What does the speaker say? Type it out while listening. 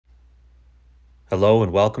Hello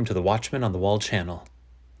and welcome to the Watchmen on the Wall channel.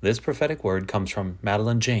 This prophetic word comes from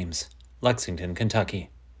Madeline James, Lexington, Kentucky.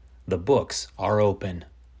 The books are open.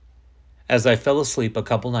 As I fell asleep a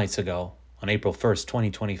couple nights ago, on April 1st,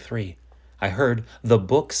 2023, I heard, "The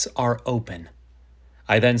books are open."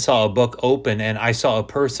 I then saw a book open and I saw a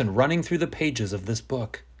person running through the pages of this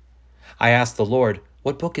book. I asked the Lord,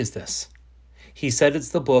 "What book is this?" He said it's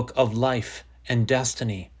the book of life and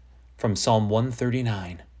destiny from Psalm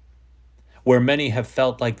 139. Where many have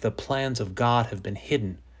felt like the plans of God have been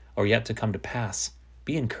hidden or yet to come to pass,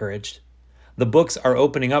 be encouraged. The books are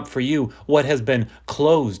opening up for you. What has been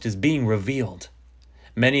closed is being revealed.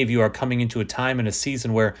 Many of you are coming into a time and a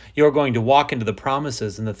season where you're going to walk into the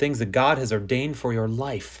promises and the things that God has ordained for your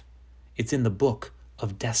life. It's in the book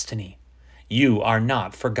of destiny. You are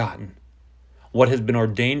not forgotten. What has been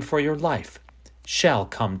ordained for your life shall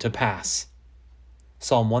come to pass.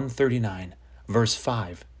 Psalm 139, verse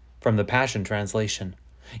 5. From the Passion Translation.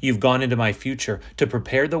 You've gone into my future to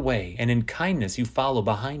prepare the way, and in kindness you follow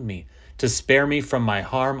behind me, to spare me from my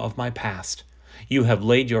harm of my past. You have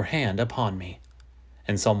laid your hand upon me.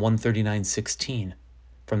 And Psalm 139:16,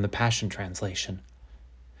 from the Passion Translation.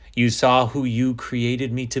 You saw who you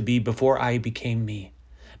created me to be before I became me,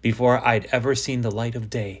 before I'd ever seen the light of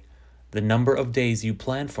day. The number of days you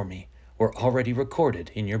planned for me were already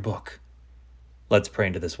recorded in your book. Let's pray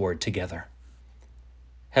into this word together.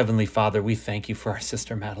 Heavenly Father, we thank you for our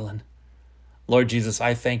sister Madeline. Lord Jesus,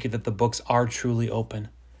 I thank you that the books are truly open.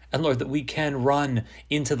 And Lord, that we can run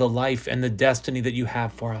into the life and the destiny that you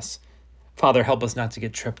have for us. Father, help us not to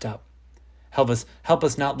get tripped up. Help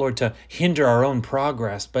us not, Lord, to hinder our own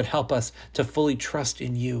progress, but help us to fully trust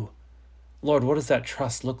in you. Lord, what does that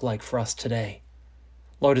trust look like for us today?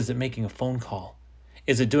 Lord, is it making a phone call?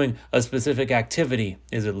 Is it doing a specific activity?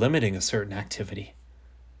 Is it limiting a certain activity?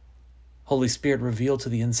 Holy Spirit, reveal to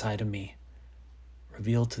the inside of me.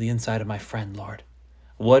 Reveal to the inside of my friend, Lord.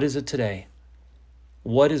 What is it today?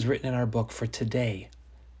 What is written in our book for today?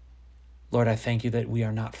 Lord, I thank you that we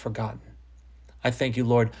are not forgotten. I thank you,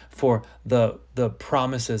 Lord, for the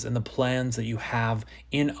promises and the plans that you have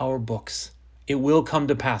in our books. It will come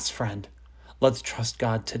to pass, friend. Let's trust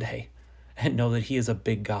God today and know that he is a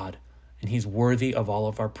big God and he's worthy of all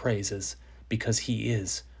of our praises because he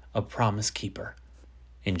is a promise keeper.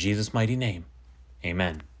 In Jesus' mighty name,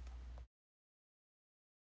 amen.